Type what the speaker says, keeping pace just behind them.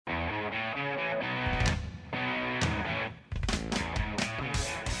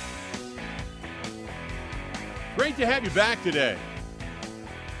Great to have you back today.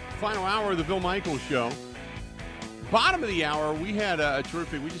 Final hour of the Bill Michaels Show. Bottom of the hour, we had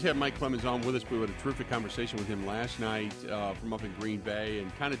we just had Mike Clemens on with us. We had a terrific conversation with him last night from up in Green Bay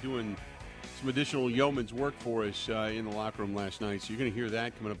and kind of doing some additional yeoman's work for us in the locker room last night. So you're going to hear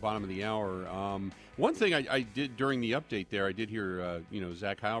that coming up bottom of the hour. One thing I did during the update there, I did hear,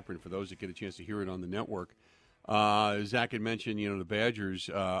 Zach Heilprin, for those that get a chance to hear it on the network. Zach had mentioned, the Badgers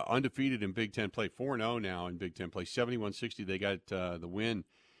undefeated in Big Ten play, 4-0 now in Big Ten play, 71-60. They got the win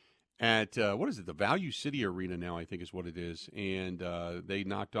at, the Value City Arena now, I think is what it is. And they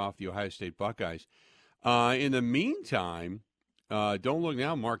knocked off the Ohio State Buckeyes. In the meantime, don't look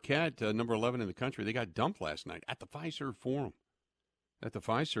now, Marquette, number 11 in the country, they got dumped last night at the Fiserv Forum. At the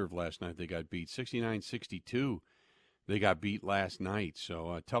Fiserv last night, they got beat 69-62. They got beat last night.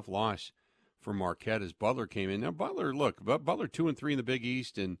 So a tough loss for Marquette as Butler came in. Now, Butler 2-3 in the Big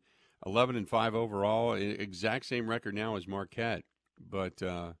East and 11-5 overall. Exact same record now as Marquette. But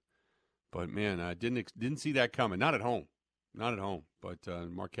man, I didn't see that coming. Not at home. But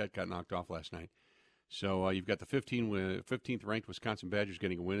Marquette got knocked off last night. So you've got the 15th ranked Wisconsin Badgers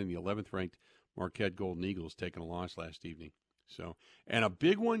getting a win, and the 11th ranked Marquette Golden Eagles taking a loss last evening. So, and a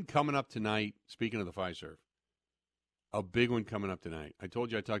big one coming up tonight. Speaking of the Fiserv, a big one coming up tonight. I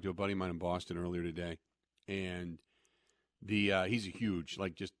told you I talked to a buddy of mine in Boston earlier today, and he's a huge,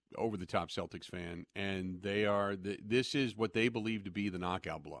 just over the top Celtics fan, and this is what they believe to be the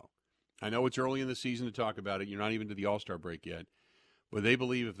knockout blow. I know it's early in the season to talk about it. You're not even to the All-Star break yet. But they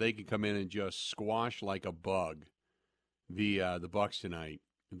believe if they can come in and just squash like a bug the Bucks tonight,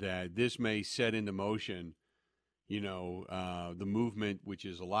 that this may set into motion, the movement, which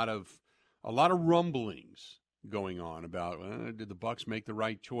is a lot of rumblings going on about did the Bucks make the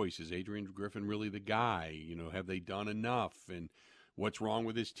right choice? Is Adrian Griffin really the guy? Have they done enough? And what's wrong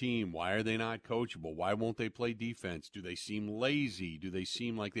with this team? Why are they not coachable? Why won't they play defense? Do they seem lazy? Do they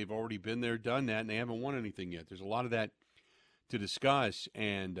seem like they've already been there, done that, and they haven't won anything yet? There's a lot of that to discuss,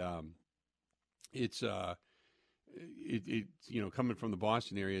 and it's coming from the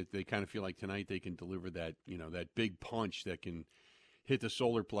Boston area, they kind of feel like tonight they can deliver that that big punch that can hit the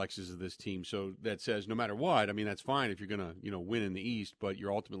solar plexus of this team. So that says no matter what, I mean that's fine if you're gonna win in the East, but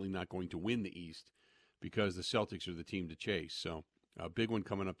you're ultimately not going to win the East because the Celtics are the team to chase. So a big one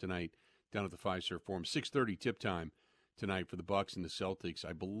coming up tonight down at the Fiserv Forum, 6:30 tip time tonight for the Bucks and the Celtics.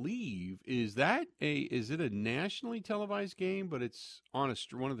 I believe is it a nationally televised game, but it's on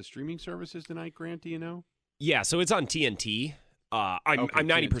one of the streaming services tonight, Grant, do you know? Yeah, so it's on TNT. I'm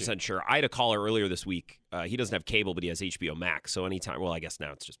 90% sure. I had a caller earlier this week. He doesn't have cable, but he has HBO Max. So anytime, well, I guess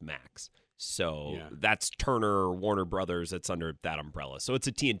now it's just Max. So that's Turner, Warner Brothers. It's under that umbrella. So it's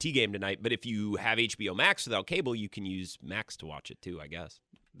a TNT game tonight. But if you have HBO Max without cable, you can use Max to watch it too, I guess.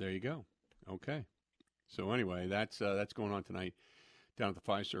 There you go. Okay. So anyway, that's going on tonight down at the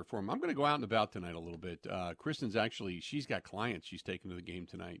Fiserv Forum. I'm going to go out and about tonight a little bit. Kristen's she's got clients she's taking to the game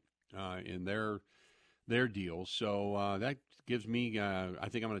tonight in their deals. So that gives me, I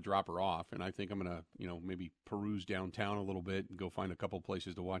think I'm going to drop her off, and I think I'm going to, maybe peruse downtown a little bit and go find a couple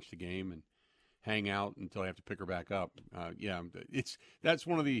places to watch the game and hang out until I have to pick her back up. That's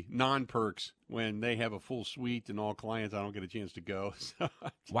one of the non-perks when they have a full suite and all clients. I don't get a chance to go. So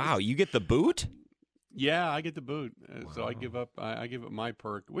wow, you get the boot? Yeah, I get the boot. So I give up my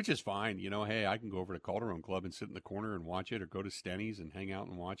perk, which is fine. Hey, I can go over to Calderon Club and sit in the corner and watch it, or go to Stenny's and hang out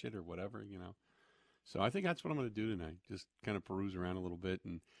and watch it, or whatever, So I think that's what I'm going to do tonight. Just kind of peruse around a little bit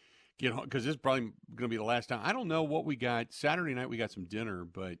and get home, because this is probably going to be the last time. I don't know what we got. Saturday night we got some dinner,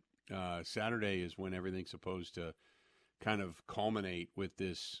 but Saturday is when everything's supposed to kind of culminate with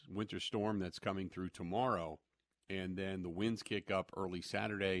this winter storm that's coming through tomorrow. And then the winds kick up early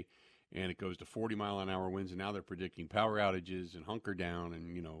Saturday, and it goes to 40-mile-an-hour winds, and now they're predicting power outages and hunker down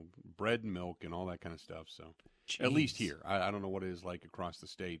and, bread and milk and all that kind of stuff. So Jeez. At least here. I don't know what it is like across the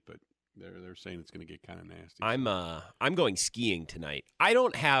state, but they're saying it's going to get kind of nasty. I'm going skiing tonight. I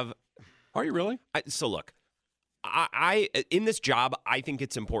don't have – Are you really? So look, I in this job, I think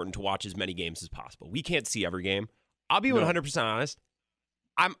it's important to watch as many games as possible. We can't see every game. I'll be 100% honest.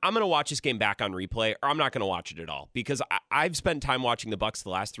 I'm going to watch this game back on replay, or I'm not going to watch it at all, because I've spent time watching the Bucks the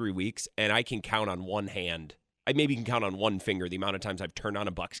last 3 weeks, and I can count on one hand. I maybe can count on one finger the amount of times I've turned on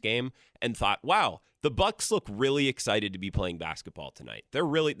a Bucks game and thought, wow, the Bucks look really excited to be playing basketball tonight.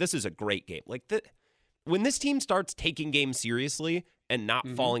 This is a great game. When this team starts taking games seriously and not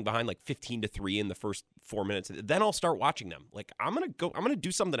falling behind 15-3 in the first 4 minutes, then I'll start watching them. I'm going to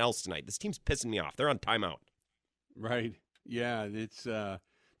do something else tonight. This team's pissing me off. They're on timeout. Right. Yeah, it's the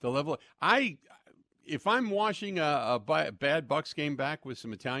level. If I'm watching a bad Bucks game back with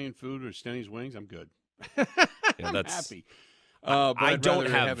some Italian food or Stenny's wings, I'm good. I'm that's happy. But I I'd don't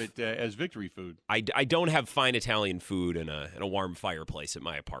rather have it as victory food. I don't have fine Italian food in a warm fireplace at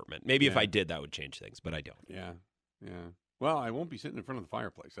my apartment. Maybe if I did, that would change things, but I don't. Yeah. Well, I won't be sitting in front of the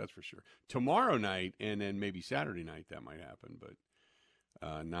fireplace, that's for sure. Tomorrow night and then maybe Saturday night that might happen, but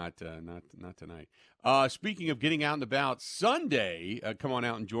not tonight. Speaking of getting out and about, Sunday, come on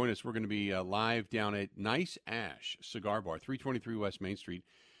out and join us. We're going to be live down at Nice Ash Cigar Bar, 323 West Main Street,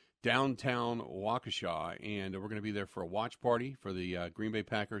 downtown Waukesha, and we're going to be there for a watch party for the Green Bay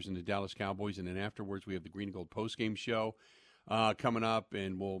Packers and the Dallas Cowboys, and then afterwards we have the Green and Gold postgame show coming up,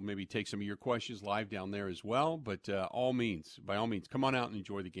 and we'll maybe take some of your questions live down there as well. But by all means, come on out and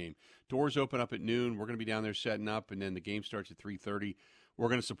enjoy the game. Doors open up at noon. We're going to be down there setting up, and then the game starts at 3:30. We're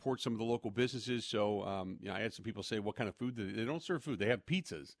going to support some of the local businesses. So I had some people say, what kind of food? They don't serve food. They have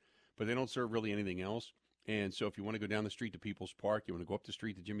pizzas, but they don't serve really anything else. And so if you want to go down the street to People's Park, you want to go up the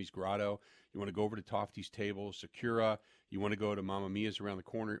street to Jimmy's Grotto, you want to go over to Tofty's Table, Sakura, you want to go to Mamma Mia's around the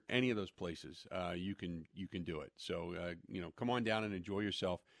corner, any of those places, you can do it. So, come on down and enjoy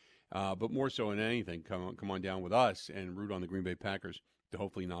yourself. But more so than anything, come on down with us and root on the Green Bay Packers to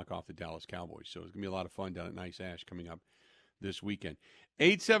hopefully knock off the Dallas Cowboys. So it's going to be a lot of fun down at Nice Ash coming up this weekend.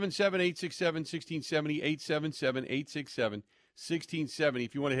 877-867-1670, 877-867-1670.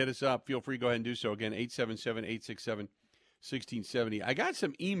 If you want to hit us up, feel free to go ahead and do so. Again, 877-867-1670. I got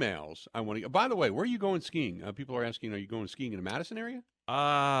some emails I want to. By the way, where are you going skiing? People are asking, are you going skiing in the Madison area?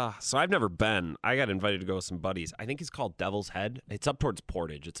 So I've never been. I got invited to go with some buddies. I think it's called Devil's Head. It's up towards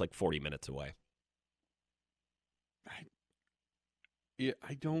Portage. It's like 40 minutes away. I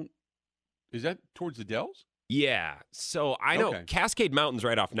don't. Is that towards the Dells? Yeah. So I know Cascade Mountain's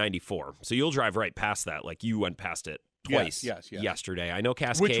right off 94. So you'll drive right past that. Like you went past it twice yesterday. I know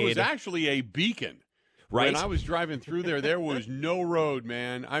Cascade. Which was actually a beacon. Right. When I was driving through there was no road,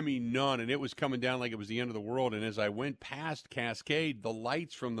 man. I mean, none. And it was coming down like it was the end of the world. And as I went past Cascade, the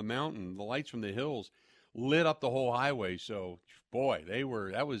lights from the mountain, the lights from the hills lit up the whole highway. So, boy,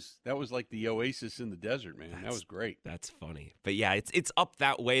 that was like the oasis in the desert, man. That was great. That's funny. But yeah, it's up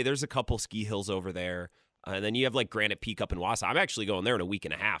that way. There's a couple ski hills over there. And then you have like Granite Peak up in Wausau. I'm actually going there in a week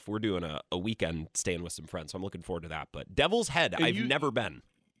and a half. We're doing a weekend staying with some friends, so I'm looking forward to that. But Devil's Head, I've never been.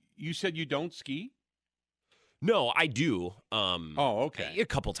 You said you don't ski? No, I do. Okay. A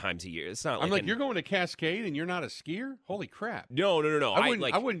couple times a year. It's not. I'm like you're going to Cascade and you're not a skier? Holy crap! No.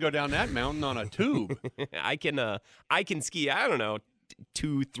 I wouldn't go down that mountain on a tube. I can ski. I don't know,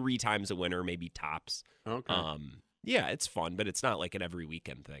 2-3 times a winter, maybe tops. Okay. Yeah, it's fun, but it's not like an every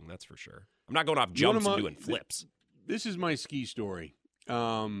weekend thing. That's for sure. I'm not going off jumps and doing flips. This is my ski story,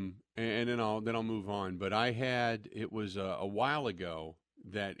 and then I'll move on. But it was a while ago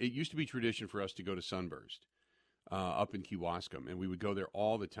that it used to be tradition for us to go to Sunburst up in Kewaskum, and we would go there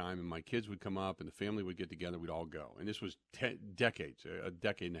all the time. And my kids would come up, and the family would get together. We'd all go, and this was a decade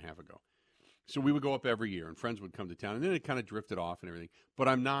and a half ago. So we would go up every year, and friends would come to town, and then it kind of drifted off and everything. But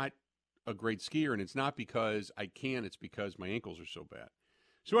I'm not a great skier, and it's not because I can't. It's because my ankles are so bad.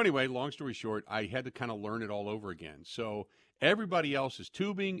 So anyway, long story short, I had to kind of learn it all over again. So everybody else is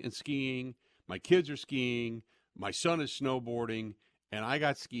tubing and skiing. My kids are skiing. My son is snowboarding, and I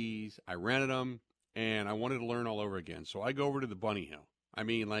got skis. I rented them, and I wanted to learn all over again. So I go over to the Bunny Hill. I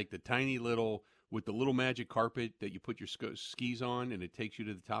mean, like the tiny little, with the little magic carpet that you put your skis on, and it takes you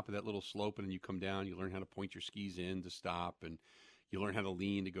to the top of that little slope, and then you come down. You learn how to point your skis in to stop, and you learn how to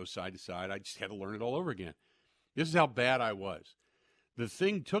lean to go side to side. I just had to learn it all over again. This is how bad I was. The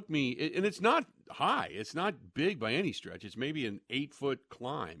thing took me, and it's not high. It's not big by any stretch. It's maybe an 8-foot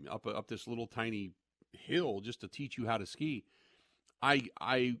climb up this little tiny hill just to teach you how to ski.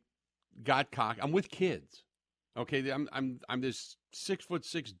 I got cocked. I'm with kids. Okay, I'm this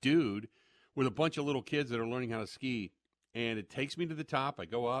 6'6" dude with a bunch of little kids that are learning how to ski, and it takes me to the top. I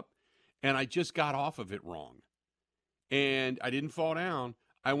go up, and I just got off of it wrong. And I didn't fall down.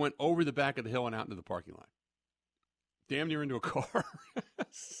 I went over the back of the hill and out into the parking lot. Damn near into a car.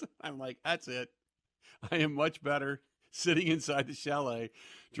 I'm like, that's it. I am much better sitting inside the chalet,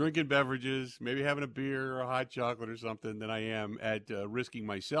 drinking beverages, maybe having a beer or a hot chocolate or something than I am at risking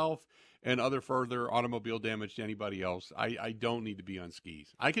myself and other further automobile damage to anybody else. I don't need to be on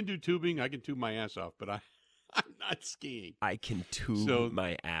skis. I can do tubing. I can tube my ass off, but I'm not skiing. I can tube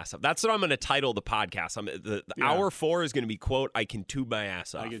my ass off. That's what I'm going to title the podcast. The hour 4 is going to be, quote, I can tube my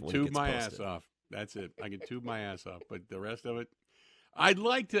ass off. I can tube my ass off. That's it. I can tube my ass off. But the rest of it, I'd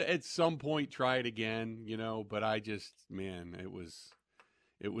like to at some point try it again, but I just, man, it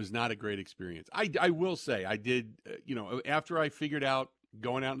was not a great experience. I will say I did, after I figured out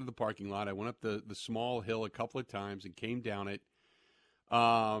going out into the parking lot, I went up the small hill a couple of times and came down it.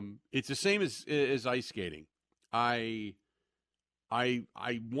 It's the same as ice skating. I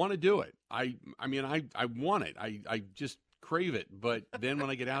want to do it. I mean, I want it. I just crave it. But then when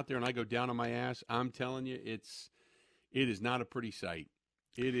I get out there and I go down on my ass, I'm telling you, it is not a pretty sight.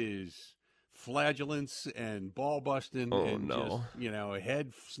 It is flagellance and ball busting and no. just, a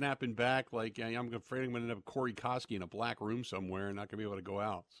head snapping back. Like I'm afraid I'm going to have Corey Koski in a black room somewhere and not going to be able to go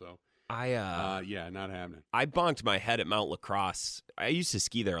out. So. Not happening. I bonked my head at Mount LaCrosse. I used to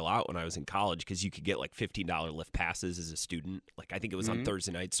ski there a lot when I was in college because you could get like $15 lift passes as a student. Like I think it was on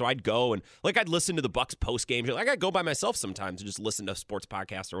Thursday night. So I'd go and like I'd listen to the Bucks post game. Like I'd go by myself sometimes and just listen to sports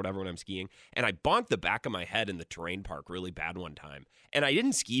podcasts or whatever when I'm skiing. And I bonked the back of my head in the terrain park really bad one time. And I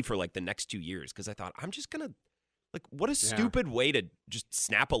didn't ski for like the next 2 years because I thought I'm just gonna like what a stupid way to just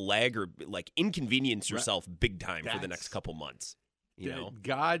snap a leg or like inconvenience yourself big time for the next couple months.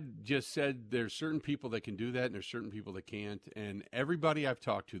 God just said there's certain people that can do that and there's certain people that can't. And everybody I've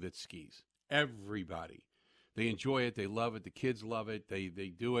talked to that skis, everybody, they enjoy it. They love it. The kids love it. They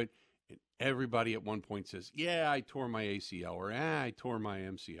do it. And everybody at one point says, yeah, I tore my ACL or I tore my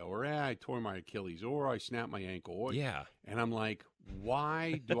MCL or I tore my Achilles or I snapped my ankle. Or, yeah. And I'm like,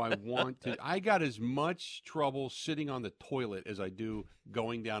 why do I want to? I got as much trouble sitting on the toilet as I do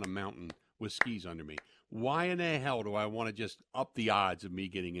going down a mountain with skis under me. Why in the hell do I want to just up the odds of me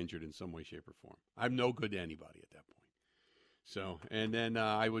getting injured in some way, shape, or form? I'm no good to anybody at that point. So, and then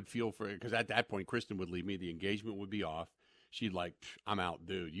I would feel for, because at that point, Kristen would leave me. The engagement would be off. She'd like, I'm out,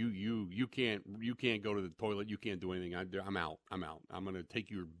 dude. You can't go to the toilet. You can't do anything. I'm out. I'm going to take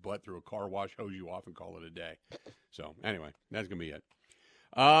your butt through a car wash, hose you off, and call it a day. So, anyway, that's going to be it.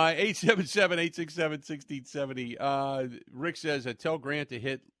 877-867-1670. Rick says, tell Grant to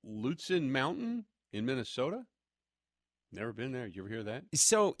hit Lutsen Mountain in Minnesota. Never been there. Did you ever hear that?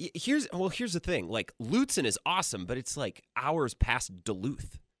 So here's the thing. Like Lutsen is awesome, but it's like hours past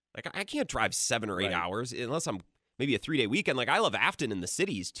Duluth. Like I can't drive 7 or 8 hours unless I'm maybe a 3-day weekend. Like I love Afton in the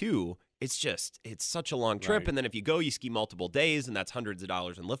cities too. It's such a long trip. Right. And then if you go, you ski multiple days and that's hundreds of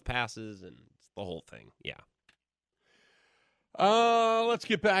dollars in lift passes and it's the whole thing. Yeah. Let's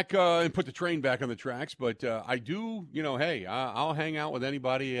get back and put the train back on the tracks. But I do, hey, I'll hang out with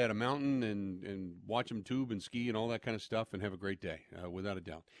anybody at a mountain and watch them tube and ski and all that kind of stuff and have a great day, without a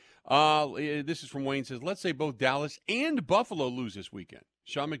doubt. This is from Wayne. Says, let's say both Dallas and Buffalo lose this weekend.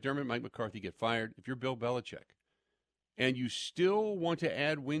 Sean McDermott, Mike McCarthy get fired. If you're Bill Belichick and you still want to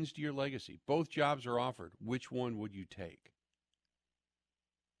add wins to your legacy, both jobs are offered. Which one would you take?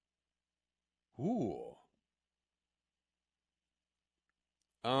 Ooh.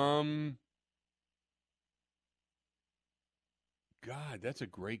 God, that's a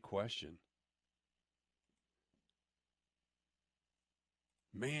great question.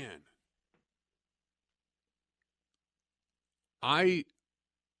 Man.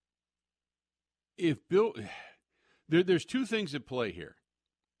 There's two things at play here.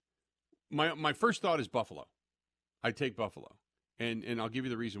 My first thought is Buffalo. I take Buffalo. And I'll give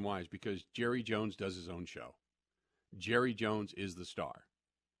you the reason why is because Jerry Jones does his own show. Jerry Jones is the star.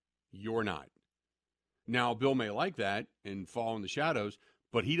 You're not. Now, Bill may like that and fall in the shadows,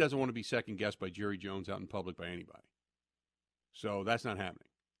 but he doesn't want to be second-guessed by Jerry Jones out in public by anybody. So that's not happening.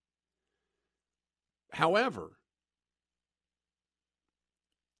 However,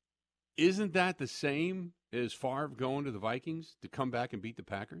 isn't that the same as Favre going to the Vikings to come back and beat the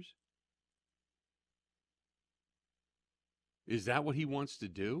Packers? Is that what he wants to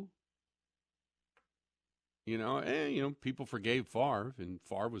do? People forgave Favre, and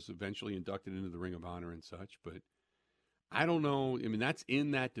Favre was eventually inducted into the Ring of Honor and such, but I don't know. I mean, that's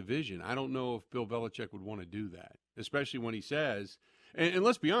in that division. I don't know if Bill Belichick would want to do that, especially when he says, and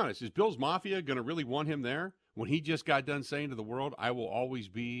let's be honest, is Bill's Mafia going to really want him there when he just got done saying to the world, I will always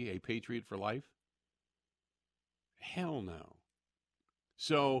be a Patriot for life? Hell no.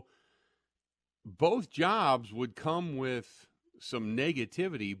 So both jobs would come with some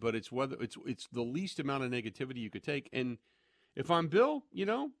negativity, but it's the least amount of negativity you could take. And if I'm Bill,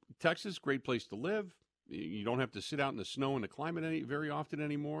 Texas, great place to live. You don't have to sit out in the snow and the climate very often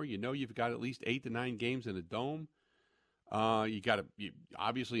anymore. You've got at least 8 to 9 games in a dome. You got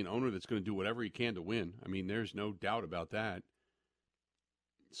obviously an owner that's going to do whatever he can to win. I mean, there's no doubt about that.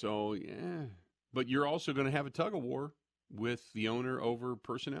 So, yeah. But you're also going to have a tug of war with the owner over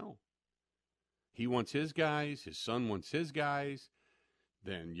personnel. He wants his guys. His son wants his guys.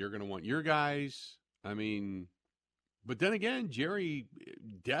 Then you're going to want your guys. I mean, but then again, Jerry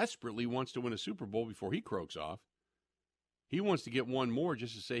desperately wants to win a Super Bowl before he croaks off. He wants to get one more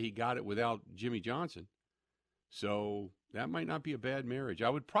just to say he got it without Jimmy Johnson. So that might not be a bad marriage. I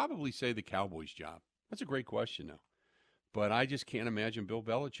would probably say the Cowboys job. That's a great question, though. But I just can't imagine Bill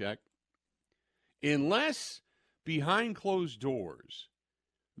Belichick, unless behind closed doors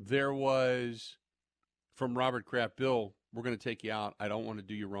there was, from Robert Kraft, Bill, we're going to take you out. I don't want to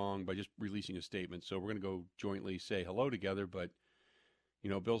do you wrong by just releasing a statement. So we're going to go jointly say hello together. But,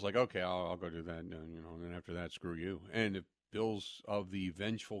 Bill's like, okay, I'll go do that. And then after that, screw you. And if Bill's of the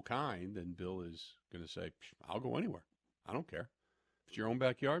vengeful kind, then Bill is going to say, I'll go anywhere. I don't care. If it's your own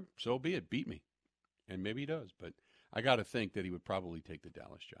backyard, so be it. Beat me. And maybe he does. But I got to think that he would probably take the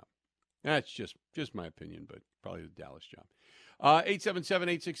Dallas job. That's just my opinion, but probably the Dallas job.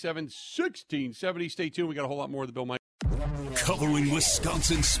 877-867-1670. Stay tuned. We got a whole lot more of the Bill Mike. Covering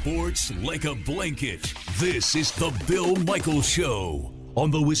Wisconsin sports like a blanket. This is the Bill Michaels Show on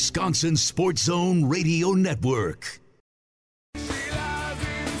the Wisconsin Sports Zone Radio Network.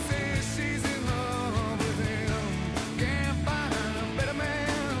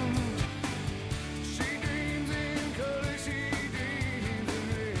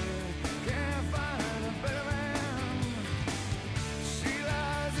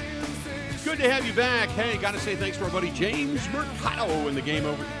 Good to have you back. Hey, got to say thanks to our buddy James Mercado and the gang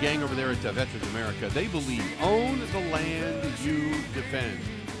over there at Veterans America. They believe own the land you defend.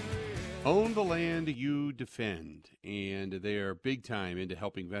 Own the land you defend. And they are big time into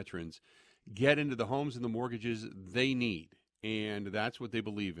helping veterans get into the homes and the mortgages they need. And that's what they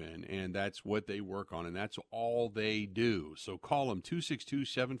believe in, and that's what they work on, and that's all they do. So call them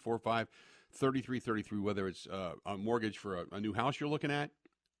 262-745-3333, whether it's a mortgage for a new house you're looking at,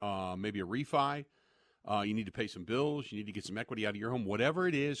 maybe a refi, you need to pay some bills, you need to get some equity out of your home, whatever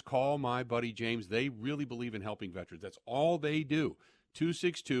it is, call my buddy James. They really believe in helping veterans. That's all they do.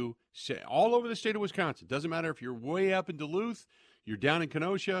 262, all over the state of Wisconsin. Doesn't matter if you're way up in Duluth, you're down in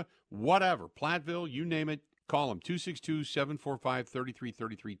Kenosha, whatever, Platteville, you name it, call them,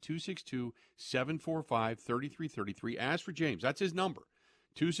 262-745-3333, 262-745-3333. Ask for James. That's his number,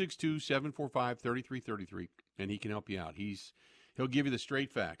 262-745-3333, and he can help you out. He'll give you the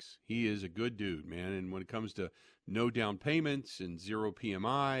straight facts. He is a good dude, man. And when it comes to no down payments and zero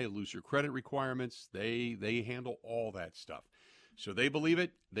PMI, looser credit requirements, they handle all that stuff. So they believe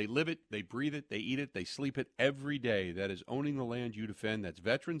it, they live it, they breathe it, they eat it, they sleep it every day. That is owning the land you defend. That's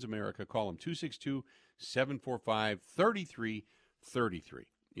Veterans America. Call them 262-745-3333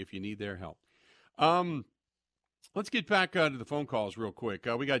 if you need their help. Let's get back to the phone calls real quick.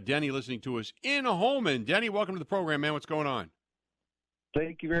 We got Denny listening to us in Holman. Denny, welcome to the program, man. What's going on?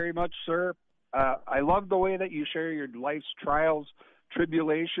 Thank you very much, sir. I love the way that you share your life's trials,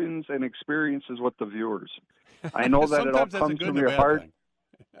 tribulations, and experiences with the viewers. I know that it all comes from your heart.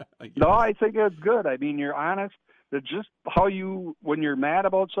 No, I think it's good. I mean, you're honest. It's just how when you're mad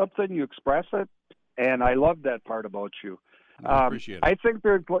about something, you express it, and I love that part about you. I appreciate it. I think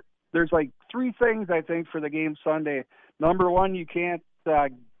there's like three things, I think, for the game Sunday. Number one, you can't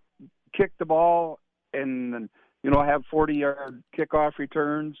kick the ball and have 40-yard kickoff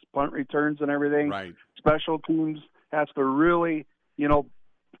returns, punt returns, and everything. Right. Special teams has to really,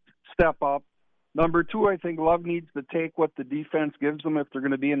 step up. Number two, I think Love needs to take what the defense gives them if they're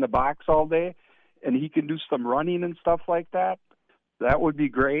going to be in the box all day, and he can do some running and stuff like that. That would be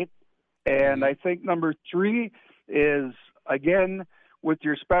great. And I think number three is, again, with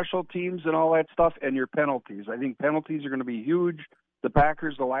your special teams and all that stuff and your penalties. I think penalties are going to be huge. The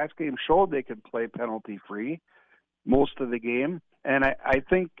Packers, the last game, showed they could play penalty-free most of the game, and I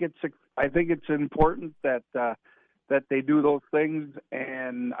think it's important that they do those things,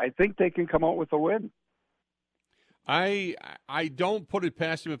 and I think they can come out with a win. I don't put it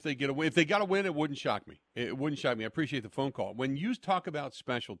past them if they get a win. If they got a win, it wouldn't shock me. It wouldn't shock me. I appreciate the phone call. When you talk about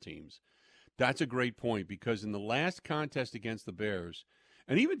special teams, that's a great point, because in the last contest against the Bears,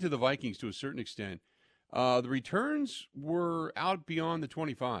 and even to the Vikings to a certain extent, the returns were out beyond the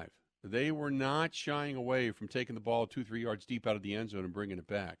 25. They were not shying away from taking the ball 2-3 yards deep out of the end zone and bringing it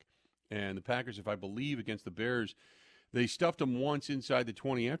back. And the Packers, if I believe, against the Bears, they stuffed them once inside the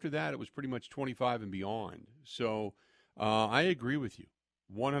 20. After that, it was pretty much 25 and beyond. So I agree with you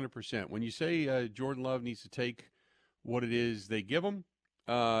 100%. When you say Jordan Love needs to take what it is they give him,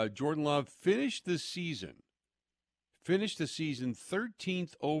 Jordan Love finished the season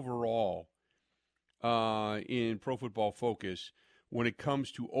 13th overall in Pro Football Focus when it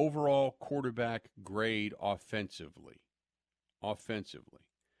comes to overall quarterback grade offensively.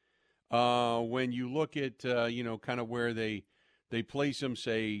 When you look at, kind of where they place him,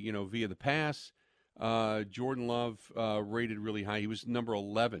 say, via the pass, Jordan Love rated really high. He was number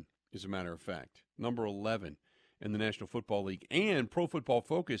 11, as a matter of fact, number 11 in the National Football League. And Pro Football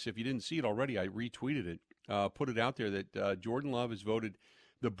Focus, if you didn't see it already, I retweeted it, put it out there that Jordan Love is voted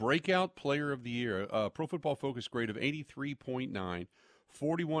the breakout player of the year, Pro Football Focus grade of 83.9,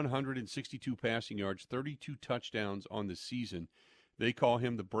 4,162 passing yards, 32 touchdowns on the season. They call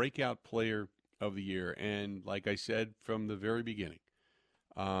him the breakout player of the year. And like I said from the very beginning,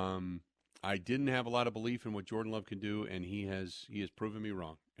 I didn't have a lot of belief in what Jordan Love can do, and he has proven me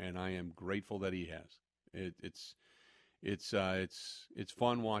wrong, and I am grateful that he has. It's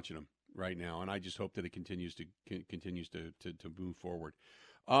fun watching him right now, and I just hope that it continues to move forward.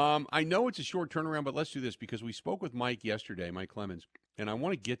 I know it's a short turnaround, but let's do this because we spoke with Mike yesterday, Mike Clemens, and I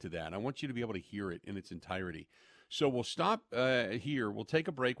want to get to that. I want you to be able to hear it in its entirety. So we'll stop here. We'll take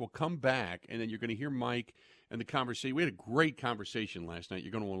a break. We'll come back, and then you're going to hear Mike and the conversation. We had a great conversation last night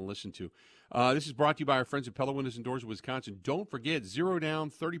you're going to want to listen to. This is brought to you by our friends at Pella Windows and Doors of Wisconsin. Don't forget, 0 down,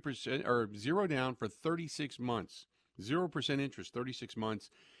 30%, or 0 down for 36 months. 0% interest, 36 months.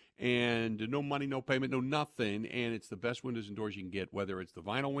 And no money, no payment, no nothing. And it's the best windows and doors you can get, whether it's the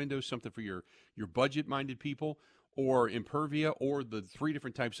vinyl windows, something for your budget-minded people, or Impervia, or the 3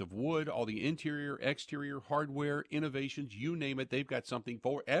 different types of wood, all the interior, exterior, hardware, innovations, you name it. They've got something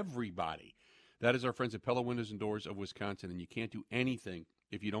for everybody. That is our friends at Pella Windows and Doors of Wisconsin, and you can't do anything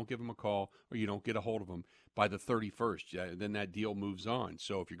if you don't give them a call or you don't get a hold of them by the 31st. Then that deal moves on.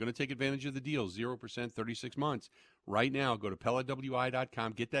 So if you're going to take advantage of the deal, 0%, 36 months, right now, go to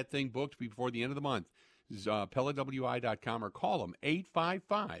PellaWI.com. Get that thing booked before the end of the month. PellaWI.com or call them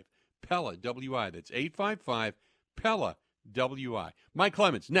 855-PELLA-WI. That's 855-PELLA-WI. Mike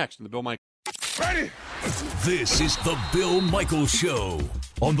Clemens, next on the Bill Michaels. Ready? This is the Bill Michaels Show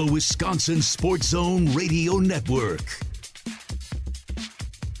on the Wisconsin Sports Zone Radio Network.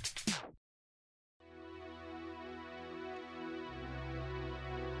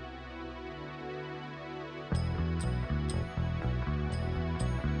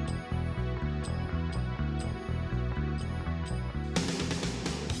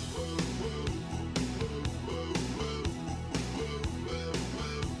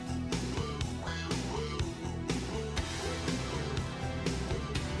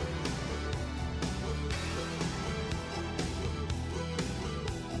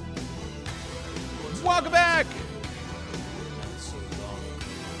 Welcome back.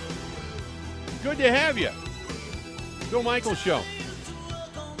 Good to have you. Bill Michaels Show.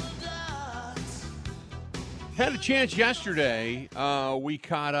 Had a chance yesterday. We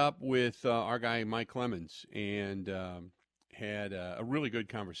caught up with our guy Mike Clemens and had a really good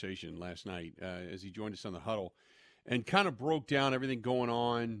conversation last night as he joined us on the huddle and kind of broke down everything going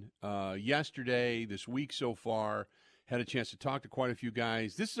on yesterday, this week so far. Had a chance to talk to quite a few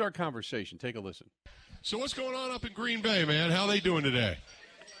guys. This is our conversation. Take a listen. So what's going on up in Green Bay, man? How are they doing today?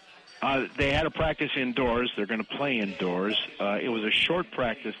 They had a practice indoors. They're going to play indoors. It was a short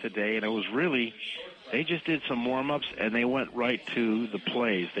practice today, and it was really they just did some warm-ups, and they went right to the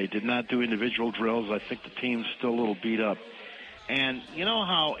plays. They did not do individual drills. I think the team's still a little beat up. And you know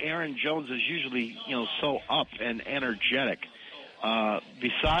how Aaron Jones is usually, so up and energetic.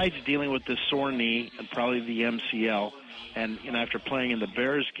 Besides dealing with the sore knee and probably the MCL, and after playing in the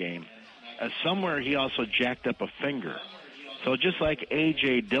Bears game, somewhere he also jacked up a finger. So just like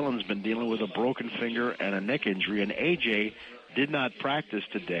A.J. Dillon's been dealing with a broken finger and a neck injury, and A.J. did not practice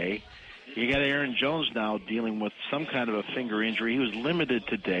today, you got Aaron Jones now dealing with some kind of a finger injury. He was limited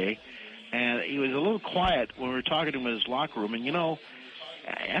today, and he was a little quiet when we were talking to him in his locker room. And,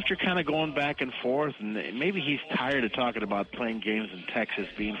 after kind of going back and forth, and maybe he's tired of talking about playing games in Texas,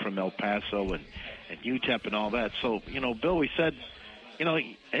 being from El Paso and UTEP and all that. So, Bill, we said,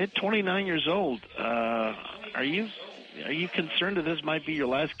 at 29 years old, are you concerned that this might be your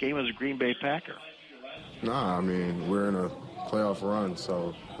last game as a Green Bay Packer? Nah, I mean, we're in a playoff run,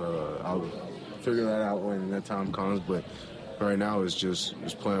 so I'll figure that out when that time comes. But right now it's just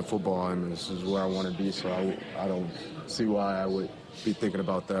playing football, and this is where I want to be, so I don't see why I would be thinking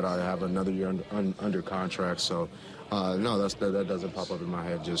about that. I have another year under contract, so no, that doesn't pop up in my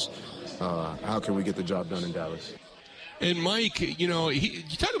head. Just how can we get the job done in Dallas? And Mike, you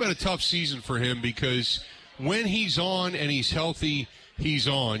talk about a tough season for him because when he's on and he's healthy, he's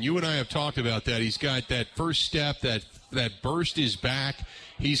on. You and I have talked about that. He's got that first step, that burst is back.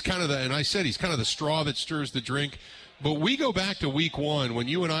 He's kind of he's kind of the straw that stirs the drink. But we go back to week 1 when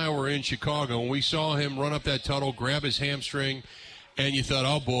you and I were in Chicago and we saw him run up that tunnel, grab his hamstring, and you thought,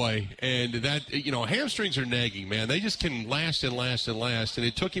 oh, boy. And that, hamstrings are nagging, man. They just can last and last and last. And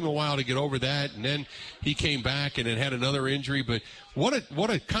it took him a while to get over that. And then he came back and then had another injury. But what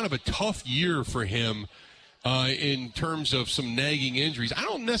a kind of a tough year for him in terms of some nagging injuries. I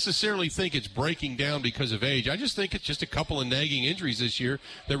don't necessarily think it's breaking down because of age. I just think it's just a couple of nagging injuries this year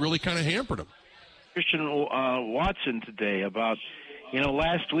that really kind of hampered him. Christian Watson today about,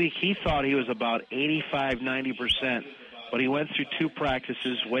 Last week he thought he was about 85, 90%, but he went through 2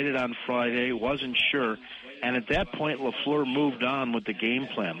 practices, waited on Friday, wasn't sure, and at that point LaFleur moved on with the game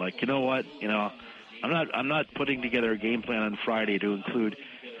plan. Like, you know what? I'm not putting together a game plan on Friday to include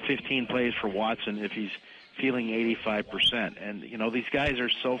 15 plays for Watson if he's feeling 85%. And, these guys are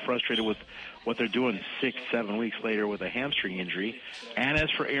so frustrated with what they're doing 6-7 weeks later with a hamstring injury. And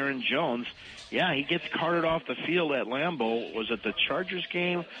as for Aaron Jones, yeah, he gets carted off the field at Lambeau. Was it the Chargers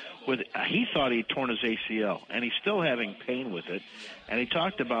game? He thought he'd torn his ACL, and he's still having pain with it. And he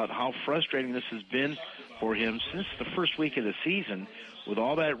talked about how frustrating this has been for him since the first week of the season with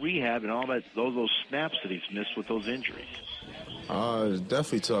all that rehab and all that those snaps that he's missed with those injuries. It's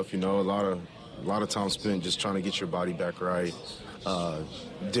definitely tough, a lot of time spent just trying to get your body back right.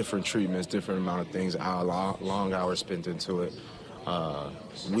 Different treatments, different amount of things, long hours spent into it.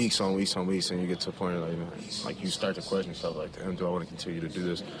 Weeks on weeks on weeks, and you get to a point like you start to question yourself, like, damn, do I want to continue to do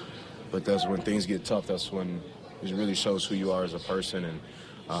this? But that's when things get tough. That's when it really shows who you are as a person, and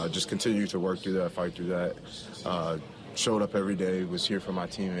just continue to work through that, fight through that. Showed up every day, was here for my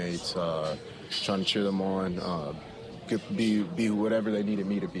teammates, trying to cheer them on, be whatever they needed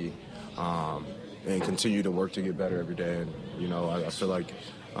me to be, and continue to work to get better every day. And, I feel like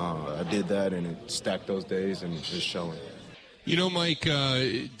I did that, and it stacked those days, and it's showing. Mike,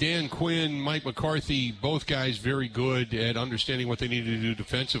 Dan Quinn, Mike McCarthy, both guys very good at understanding what they need to do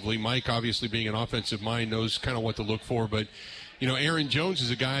defensively. Mike, obviously being an offensive mind, knows kind of what to look for. But, Aaron Jones is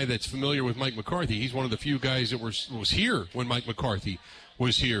a guy that's familiar with Mike McCarthy. He's one of the few guys that was here when Mike McCarthy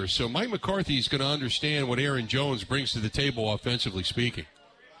was here. So Mike McCarthy is going to understand what Aaron Jones brings to the table offensively speaking.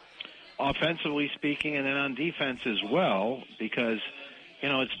 Offensively speaking, and then on defense as well, because –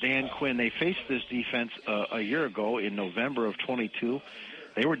 it's Dan Quinn. They faced this defense a year ago in November of 22.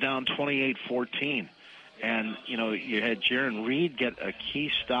 They were down 28-14. And, you had Jaron Reed get a key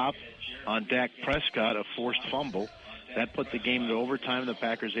stop on Dak Prescott, a forced fumble. That put the game to overtime. The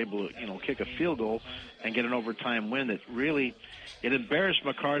Packers able to, kick a field goal and get an overtime win that really, it embarrassed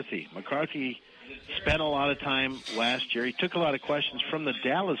McCarthy. McCarthy spent a lot of time last year. He took a lot of questions from the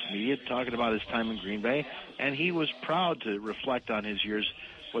Dallas media talking about his time in Green Bay, and he was proud to reflect on his years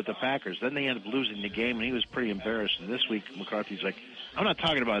with the Packers. Then they ended up losing the game, and he was pretty embarrassed. And this week, McCarthy's like, I'm not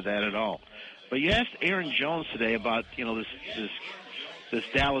talking about that at all. But you asked Aaron Jones today about, this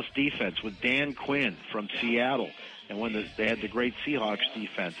Dallas defense with Dan Quinn from Seattle, and when they had the great Seahawks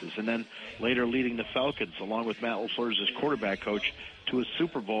defenses, and then later leading the Falcons, along with Matt LaFleur as his quarterback coach, to a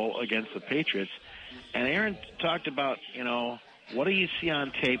Super Bowl against the Patriots. And Aaron talked about, what do you see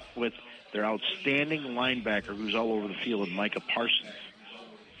on tape with their outstanding linebacker who's all over the field, and Micah Parsons?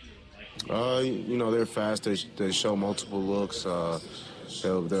 They're fast. They show multiple looks.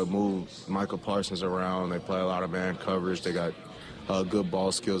 They'll move Micah Parsons around. They play a lot of man coverage. They got good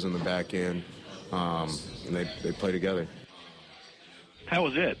ball skills in the back end, and they play together. How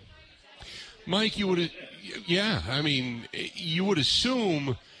was it? Mike, you would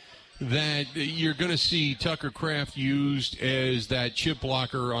assume that you're going to see Tucker Kraft used as that chip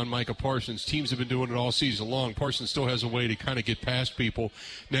blocker on Micah Parsons. Teams have been doing it all season long. Parsons still has a way to kind of get past people.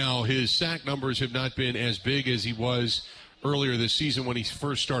 Now, his sack numbers have not been as big as he was earlier this season when he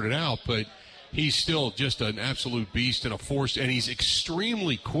first started out, but he's still just an absolute beast and a force, and he's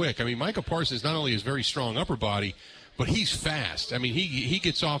extremely quick. I mean, Micah Parsons not only has very strong upper body, but he's fast. I mean, he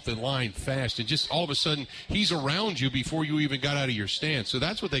gets off the line fast, and just all of a sudden he's around you before you even got out of your stance. So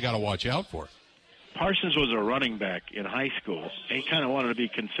that's what they got to watch out for. Parsons was a running back in high school. He kind of wanted to be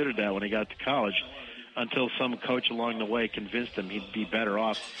considered that when he got to college until some coach along the way convinced him he'd be better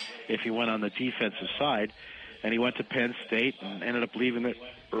off if he went on the defensive side. And he went to Penn State and ended up leaving it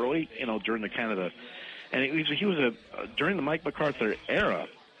early, during the kind of the – and he was during the Mike McCarthy era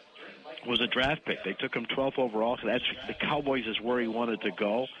 – was a draft pick. They took him 12th overall. So that's the Cowboys is where he wanted to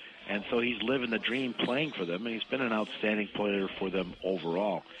go, and so he's living the dream playing for them, and he's been an outstanding player for them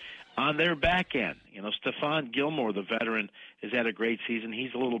overall. On their back end, Stephon Gilmore, the veteran, has had a great season.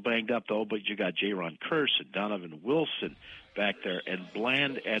 He's a little banged up, though, but you got Jaron Kearse and Donovan Wilson back there, and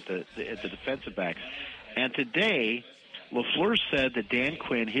Bland at the defensive backs. And today, LaFleur said that Dan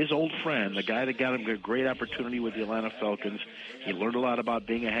Quinn, his old friend, the guy that got him a great opportunity with the Atlanta Falcons, he learned a lot about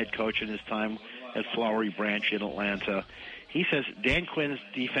being a head coach in his time at Flowery Branch in Atlanta. He says Dan Quinn's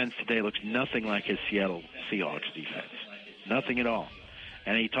defense today looks nothing like his Seattle Seahawks defense. Nothing at all.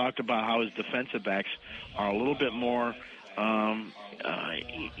 And he talked about how his defensive backs are a little bit more, that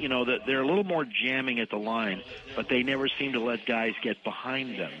they're a little more jamming at the line, but they never seem to let guys get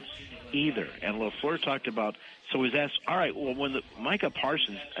behind them either. And LaFleur talked about, so he was asked, all right, well, when Micah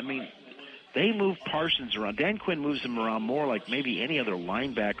Parsons, They move Parsons around. Dan Quinn moves him around more like maybe any other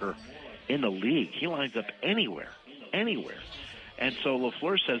linebacker in the league. He lines up anywhere. And so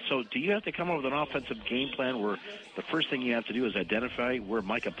LaFleur says, so do you have to come up with an offensive game plan where the first thing you have to do is identify where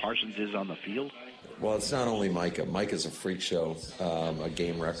Micah Parsons is on the field? Well, it's not only Micah. Micah's a freak show, a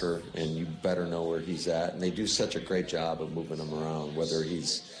game wrecker, and you better know where he's at. And they do such a great job of moving him around, whether he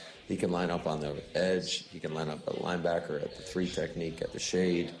can line up on the edge, he can line up at linebacker, at the 3 technique, at the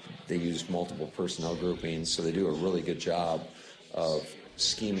shade. They use multiple personnel groupings, so they do a really good job of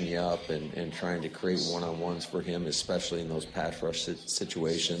scheming you up and trying to create one-on-ones for him, especially in those pass rush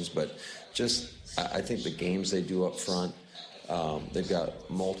situations. But I think the games they do up front, they've got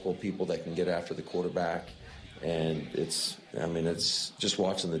multiple people that can get after the quarterback, and it's just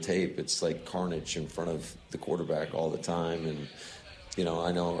watching the tape. It's like carnage in front of the quarterback all the time. And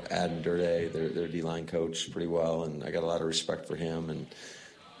I know Adam Durde, their D-line coach, pretty well, and I got a lot of respect for him. And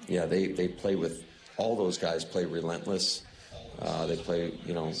yeah, they play with all those guys play relentless. They play,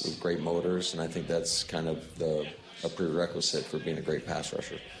 with great motors, and I think that's kind of a prerequisite for being a great pass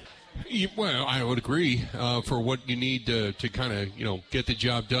rusher. Well, I would agree for what you need to kind of, get the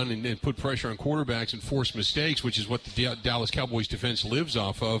job done and put pressure on quarterbacks and force mistakes, which is what the Dallas Cowboys defense lives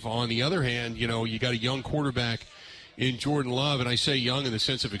off of. On the other hand, you got a young quarterback in Jordan Love, and I say young in the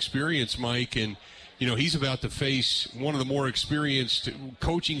sense of experience, Mike, and he's about to face one of the more experienced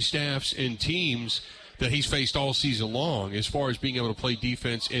coaching staffs and teams that he's faced all season long as far as being able to play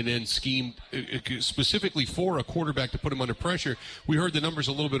defense and then scheme specifically for a quarterback to put him under pressure. We heard the numbers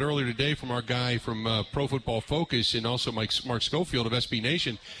a little bit earlier today from our guy from Pro Football Focus and also Mark Schofield of SB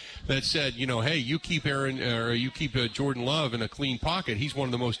Nation that said, hey, you keep Jordan Love in a clean pocket. He's one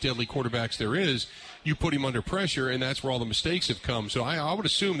of the most deadly quarterbacks there is. You put him under pressure, and that's where all the mistakes have come. So I would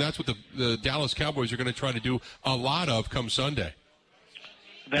assume that's what the Dallas Cowboys are going to try to do a lot of come Sunday.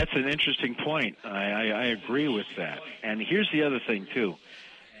 That's an interesting point. I agree with that. And here's the other thing, too.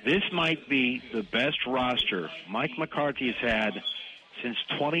 This might be the best roster Mike McCarthy has had since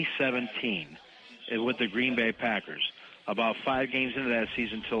 2017 with the Green Bay Packers. About 5 games into that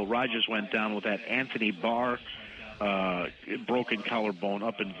season until Rodgers went down with that Anthony Barr broken collarbone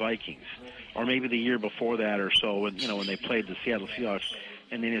up in Vikings. Or maybe the year before that or so when they played the Seattle Seahawks.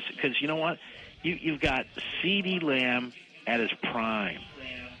 And then because you know what? You've got CeeDee Lamb at his prime.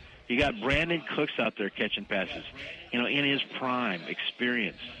 You got Brandon Cooks out there catching passes, in his prime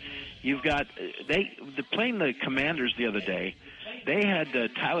experience. You've got playing the Commanders the other day. They had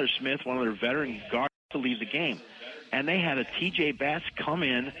Tyler Smith, one of their veteran guards, to leave the game, and they had a T.J. Batts come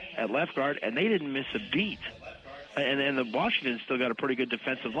in at left guard, and they didn't miss a beat. And the Washington still got a pretty good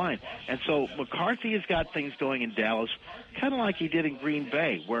defensive line. And so McCarthy has got things going in Dallas, kind of like he did in Green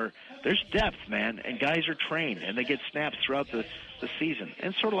Bay, where there's depth, man, and guys are trained, and they get snaps throughout the season.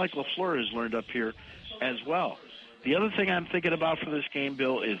 And sort of like LaFleur has learned up here as well. The other thing I'm thinking about for this game,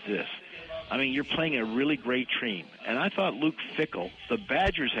 Bill, is this. You're playing a really great team. And I thought Luke Fickell, the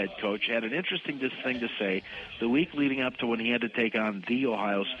Badgers head coach, had an interesting thing to say the week leading up to when he had to take on the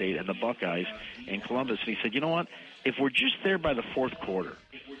Ohio State and the Buckeyes in Columbus. And he said, you know what? If we're just there by the fourth quarter,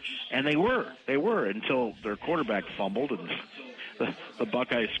 and they were until their quarterback fumbled and the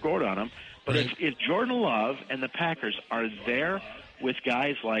Buckeyes scored on them. But if Jordan Love and the Packers are there with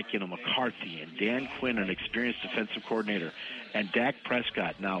guys like McCarthy and Dan Quinn, an experienced defensive coordinator, and Dak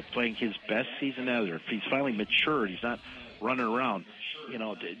Prescott now playing his best season ever, if he's finally matured, he's not running around,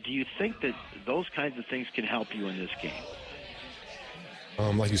 do you think that those kinds of things can help you in this game?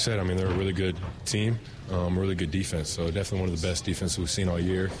 Like you said, they're a really good team, really good defense. So definitely one of the best defenses we've seen all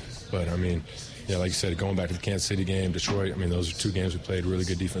year. But, like you said, going back to the Kansas City game, Detroit, those are 2 games we played really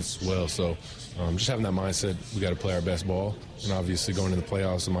good defense as well. So just having that mindset, we got to play our best ball. And obviously going into the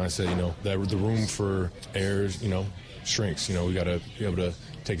playoffs, the mindset, that the room for errors, shrinks. We got to be able to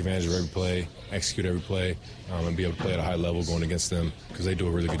take advantage of every play, execute every play, and be able to play at a high level going against them because they do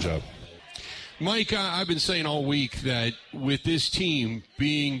a really good job. Mike, I've been saying all week that with this team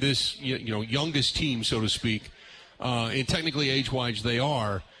being this, youngest team, so to speak, and technically age-wise they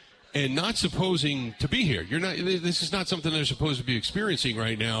are, and not supposing to be here. This is not something they're supposed to be experiencing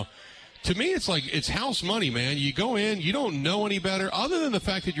right now. To me, it's like it's house money, man. You go in, you don't know any better, other than the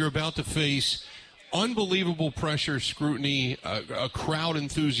fact that you're about to face unbelievable pressure, scrutiny, a crowd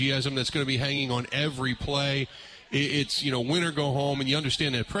enthusiasm that's going to be hanging on every play. It's, win or go home, and you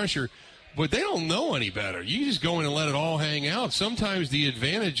understand that pressure. But they don't know any better. You just go in and let it all hang out. Sometimes the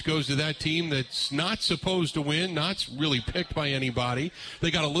advantage goes to that team that's not supposed to win, not really picked by anybody. They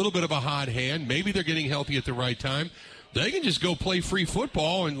got a little bit of a hot hand. Maybe they're getting healthy at the right time. They can just go play free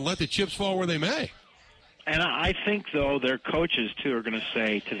football and let the chips fall where they may. And I think, though, their coaches, too, are going to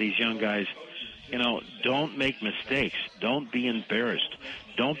say to these young guys, don't make mistakes. Don't be embarrassed.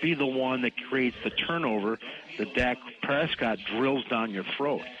 Don't be the one that creates the turnover that Dak Prescott drills down your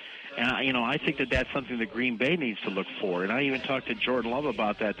throat. And, I think that that's something that Green Bay needs to look for. And I even talked to Jordan Love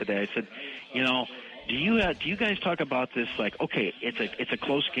about that today. I said, do you guys talk about this like, okay, it's a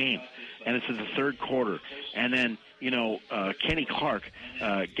close game, and it's in the third quarter, and then, Kenny Clark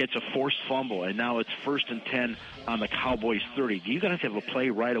gets a forced fumble, and now it's 1st and 10 on the Cowboys 30. Do you guys have a play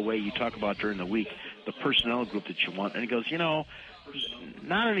right away you talk about during the week, the personnel group that you want? And he goes,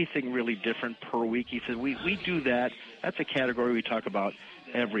 not anything really different per week. He said, we do that. That's a category we talk about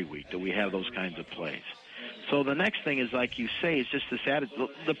every week, that we have those kinds of plays. So the next thing is, like you say, is just this attitude.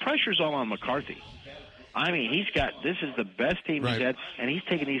 The pressure's all on McCarthy. I mean, this is the best team he's had, and he's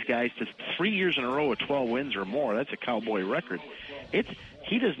taken these guys to 3 years in a row with 12 wins or more. That's a Cowboy record.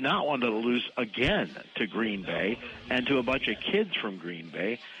 He does not want to lose again to Green Bay and to a bunch of kids from Green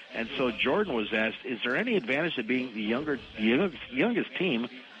Bay. And so Jordan was asked, is there any advantage to being the youngest team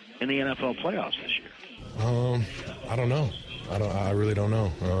in the NFL playoffs this year? I don't know. I really don't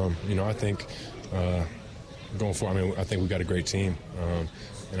know. I think going forward, I think we got a great team.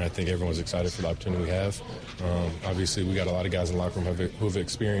 And I think everyone's excited for the opportunity we have. Obviously, we got a lot of guys in the locker room who have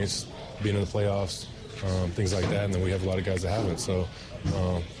experienced being in the playoffs, things like that, and then we have a lot of guys that haven't. So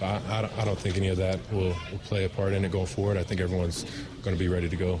I don't think any of that will play a part in it going forward. I think everyone's going to be ready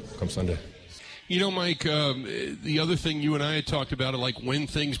to go come Sunday. Mike, the other thing you and I had talked about, like when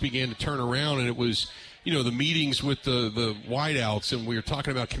things began to turn around, and it was, the meetings with the wideouts, and we were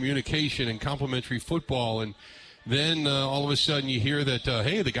talking about communication and complementary football, and then all of a sudden you hear that,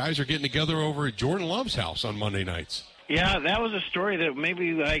 hey, the guys are getting together over at Jordan Love's house on Monday nights. Yeah, that was a story that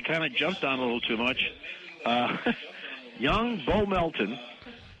maybe I kind of jumped on a little too much. Young Bo Melton,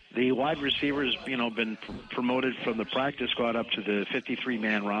 the wide receiver, has been promoted from the practice squad up to the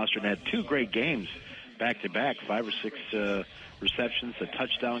 53-man roster and had 2 great games back-to-back, 5 or 6 receptions, a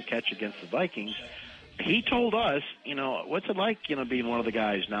touchdown catch against the Vikings. He told us, what's it like, being one of the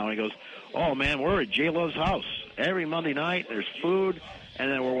guys now? And he goes, oh, man, we're at J-Love's house every Monday night. There's food,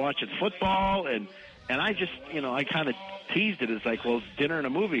 and then we're watching football. And I just, I kind of teased it as like, well, it's dinner and a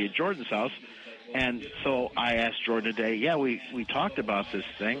movie at Jordan's house. And so I asked Jordan today, yeah, we talked about this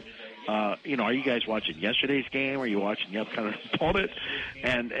thing. Are you guys watching yesterday's game? Are you watching the upcoming opponent?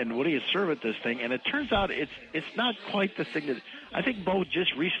 And what do you serve at this thing? And it turns out it's not quite the thing that – I think Bo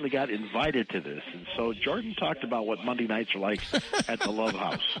just recently got invited to this. And so Jordan talked about what Monday nights are like at the Love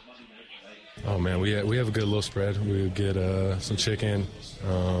House. Oh, man, we have a good little spread. We get some chicken,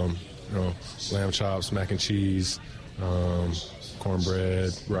 lamb chops, mac and cheese,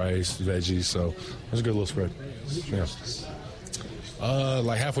 cornbread, rice, veggies. So it's a good little spread. Yeah.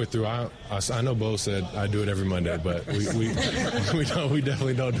 Like halfway through, I know Bo said I do it every Monday, but we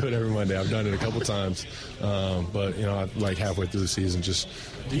definitely don't do it every Monday. I've done it a couple times, but like halfway through the season, just.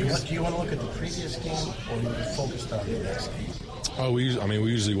 Do you want to look at the previous game, or are you focused on the next game? Oh, we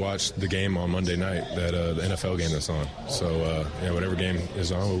usually watch the game on Monday night, the NFL game that's on. So whatever game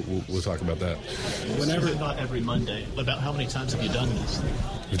is on, we'll talk about that. Whenever, not every Monday. About how many times have you done this?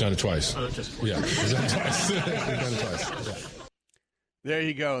 We've done it twice. Oh, just yeah, we've done it twice. We've done it twice. Yeah. There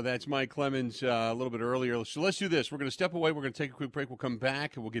you go. That's Mike Clemens a little bit earlier. So let's do this. We're going to step away. We're going to take a quick break. We'll come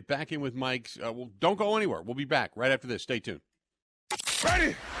back, and we'll get back in with Mike's. Don't go anywhere. We'll be back right after this. Stay tuned.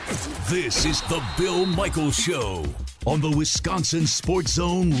 Ready? This is the Bill Michaels Show on the Wisconsin Sports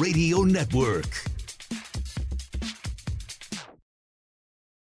Zone Radio Network.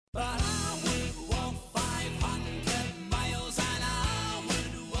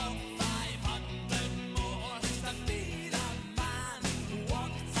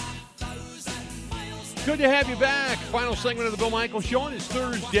 Good to have you back. Final segment of the Bill Michaels Show on this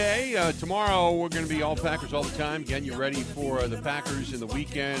Thursday. Tomorrow we're going to be all Packers all the time. Getting you ready for the Packers in the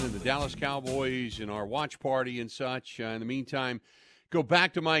weekend and the Dallas Cowboys and our watch party and such. In the meantime, go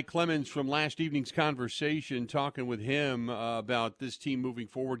back to Mike Clemens from last evening's conversation, talking with him about this team moving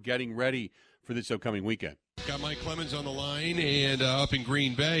forward, getting ready for this upcoming weekend. Got Mike Clemens on the line and up in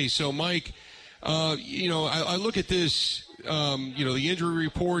Green Bay. So, Mike, I look at this, the injury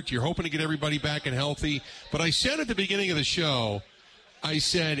report. You're hoping to get everybody back and healthy. But I said at the beginning of the show, I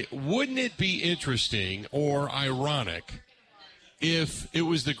said, wouldn't it be interesting or ironic if it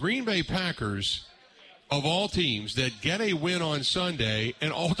was the Green Bay Packers, of all teams, that get a win on Sunday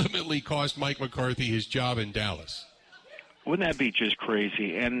and ultimately cost Mike McCarthy his job in Dallas? Wouldn't that be just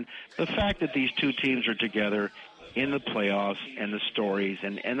crazy? And the fact that these two teams are together in the playoffs and the stories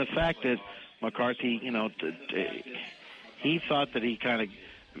and the fact that McCarthy, he thought that he kind of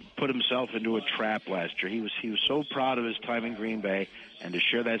put himself into a trap last year. He was so proud of his time in Green Bay, and to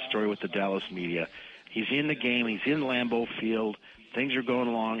share that story with the Dallas media. He's in the game. He's in Lambeau Field. Things are going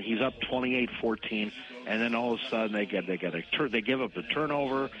along. He's up 28-14, and then all of a sudden they give up the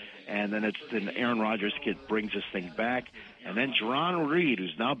turnover, and then Aaron Rodgers brings this thing back, and then Jerron Reed,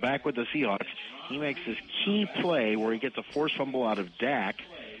 who's now back with the Seahawks, he makes this key play where he gets a forced fumble out of Dak,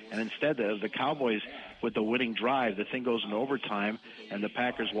 and instead of the Cowboys with the winning drive, the thing goes into overtime, and the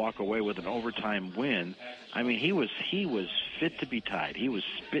Packers walk away with an overtime win. I mean, he was fit to be tied. He was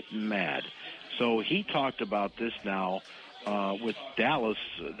spitting mad. So he talked about this now with Dallas,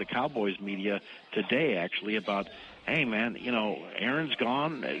 the Cowboys media today, actually, about, hey, man, Aaron's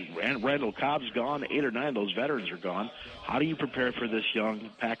gone, and Randall Cobb's gone, 8 or 9 of those veterans are gone. How do you prepare for this young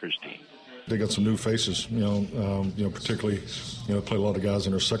Packers team? They got some new faces, particularly, play a lot of guys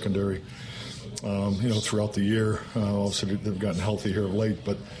in their secondary, throughout the year. Obviously, they've gotten healthy here of late.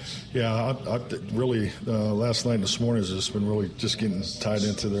 But, yeah, I really, last night and this morning has just been really just getting tied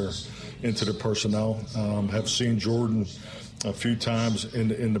into their personnel. Have seen Jordan a few times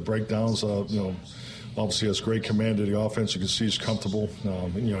in the breakdowns. Obviously has great command of the offense. You can see he's comfortable.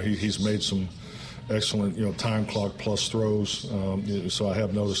 He's made some excellent, time clock plus throws. So I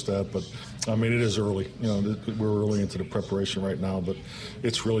have noticed that. But, I mean, it is early. We're early into the preparation right now. But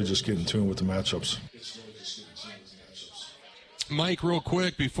it's really just getting tuned with the matchups. Mike, real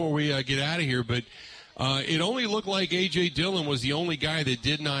quick before we get out of here, but it only looked like A.J. Dillon was the only guy that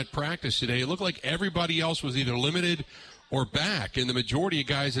did not practice today. It looked like everybody else was either limited or back, and the majority of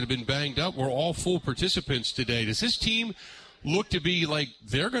guys that have been banged up were all full participants today. Does this team look to be like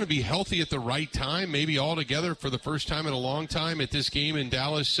they're going to be healthy at the right time, maybe all together for the first time in a long time at this game in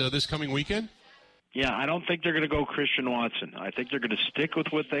Dallas this coming weekend? Yeah, I don't think they're going to go Christian Watson. I think they're going to stick with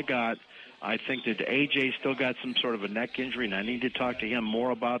what they got. I think that A.J. still got some sort of a neck injury, and I need to talk to him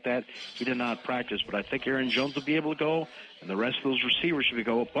more about that. He did not practice, but I think Aaron Jones will be able to go, and the rest of those receivers should be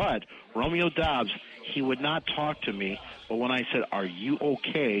go. But Romeo Doubs, he would not talk to me, but when I said, "Are you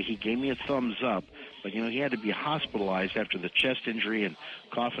okay?" he gave me a thumbs up. But, he had to be hospitalized after the chest injury and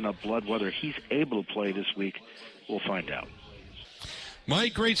coughing up blood. Whether he's able to play this week, we'll find out.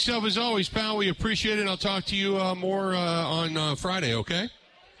 Mike, great stuff as always, pal. We appreciate it. I'll talk to you more on Friday, okay?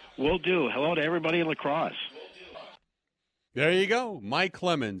 Will do. Hello to everybody in La Crosse. There you go. Mike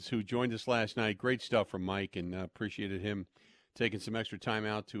Clemens, who joined us last night. Great stuff from Mike, and appreciated him taking some extra time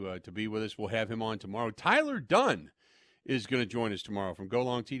out to be with us. We'll have him on tomorrow. Tyler Dunn is going to join us tomorrow from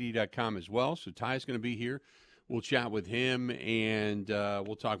golongtd.com as well. So Ty's going to be here. We'll chat with him, and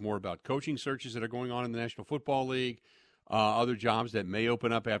we'll talk more about coaching searches that are going on in the National Football League, other jobs that may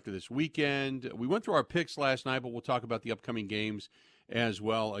open up after this weekend. We went through our picks last night, but we'll talk about the upcoming games as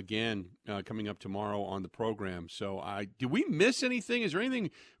well, again, coming up tomorrow on the program. So did we miss anything? Is there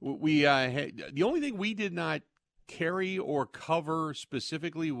anything we had? The only thing we did not carry or cover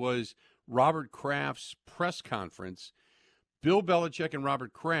specifically was Robert Kraft's press conference. Bill Belichick and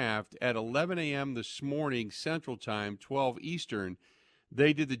Robert Kraft at 11 a.m. this morning Central Time, 12 Eastern,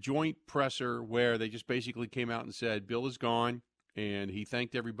 they did the joint presser where they just basically came out and said, Bill is gone, and he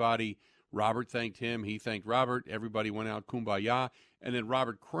thanked everybody. Robert thanked him. He thanked Robert. Everybody went out kumbaya. And then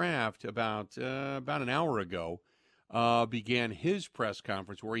Robert Kraft, about an hour ago, began his press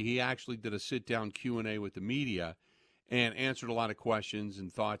conference where he actually did a sit-down Q&A with the media and answered a lot of questions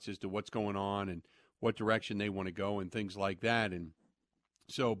and thoughts as to what's going on and what direction they want to go and things like that. And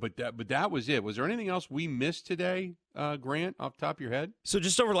so, but that was it. Was there anything else we missed today, Grant, off the top of your head? So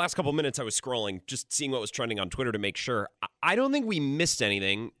just over the last couple of minutes, I was scrolling, just seeing what was trending on Twitter to make sure. I don't think we missed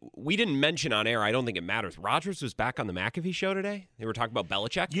anything. We didn't mention on air. I don't think it matters. Rodgers was back on the McAfee show today. They were talking about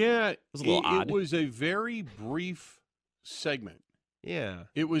Belichick. Yeah. It was a little odd. It was a very brief segment. Yeah.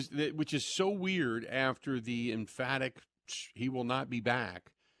 It was, which is so weird after the emphatic, he will not be back.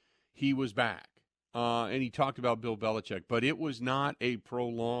 He was back. And he talked about Bill Belichick, but it was not a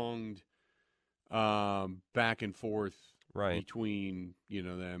prolonged back and forth between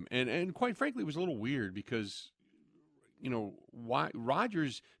them. And quite frankly, it was a little weird because why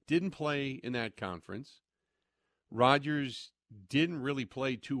Rodgers didn't play in that conference. Rodgers didn't really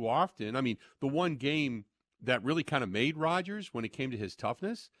play too often. I mean, the one game that really kind of made Rodgers when it came to his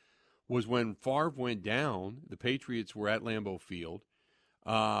toughness was when Favre went down. The Patriots were at Lambeau Field.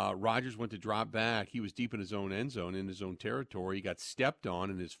 Rodgers went to drop back. He was deep in his own end zone, in his own territory. He got stepped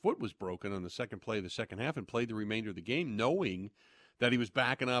on, and his foot was broken on the second play of the second half and played the remainder of the game knowing that he was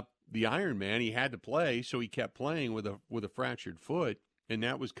backing up the Iron Man. He had to play, so he kept playing with a fractured foot, and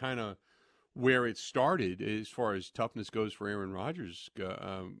that was kind of where it started as far as toughness goes for Aaron Rodgers.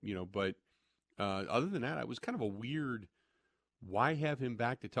 But other than that, it was kind of a weird why have him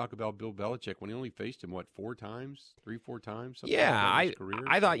back to talk about Bill Belichick when he only faced him, 4 times? 3-4 times? Yeah, I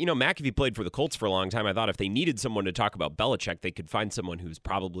thought, McAfee played for the Colts for a long time. I thought if they needed someone to talk about Belichick, they could find someone who's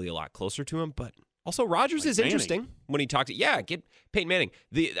probably a lot closer to him. But also, Rodgers is interesting when he talks. Yeah, get Peyton Manning.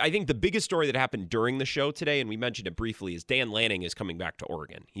 I think the biggest story that happened during the show today, and we mentioned it briefly, is Dan Lanning is coming back to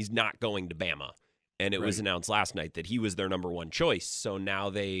Oregon. He's not going to Bama. And it was announced last night that he was their number one choice. So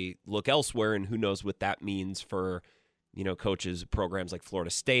now they look elsewhere, and who knows what that means for coaches, programs like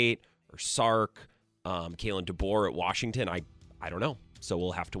Florida State or Sark, Kalen DeBoer at Washington. I don't know. So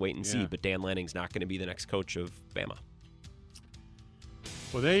we'll have to wait and see. But Dan Lanning's not going to be the next coach of Bama.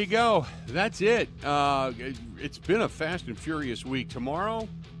 Well, there you go. That's it. It's been a fast and furious week. Tomorrow,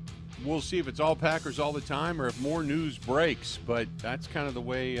 we'll see if it's all Packers all the time or if more news breaks. But that's kind of the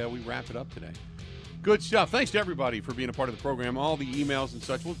way we wrap it up today. Good stuff. Thanks to everybody for being a part of the program. All the emails and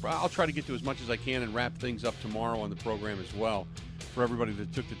such. I'll try to get to as much as I can and wrap things up tomorrow on the program as well for everybody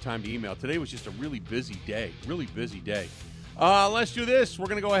that took the time to email. Today was just a really busy day. Let's do this. We're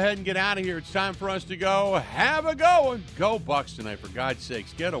going to go ahead and get out of here. It's time for us to go. Have a go. Go Bucks tonight, for God's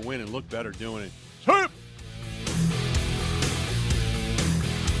sakes. Get a win and look better doing it.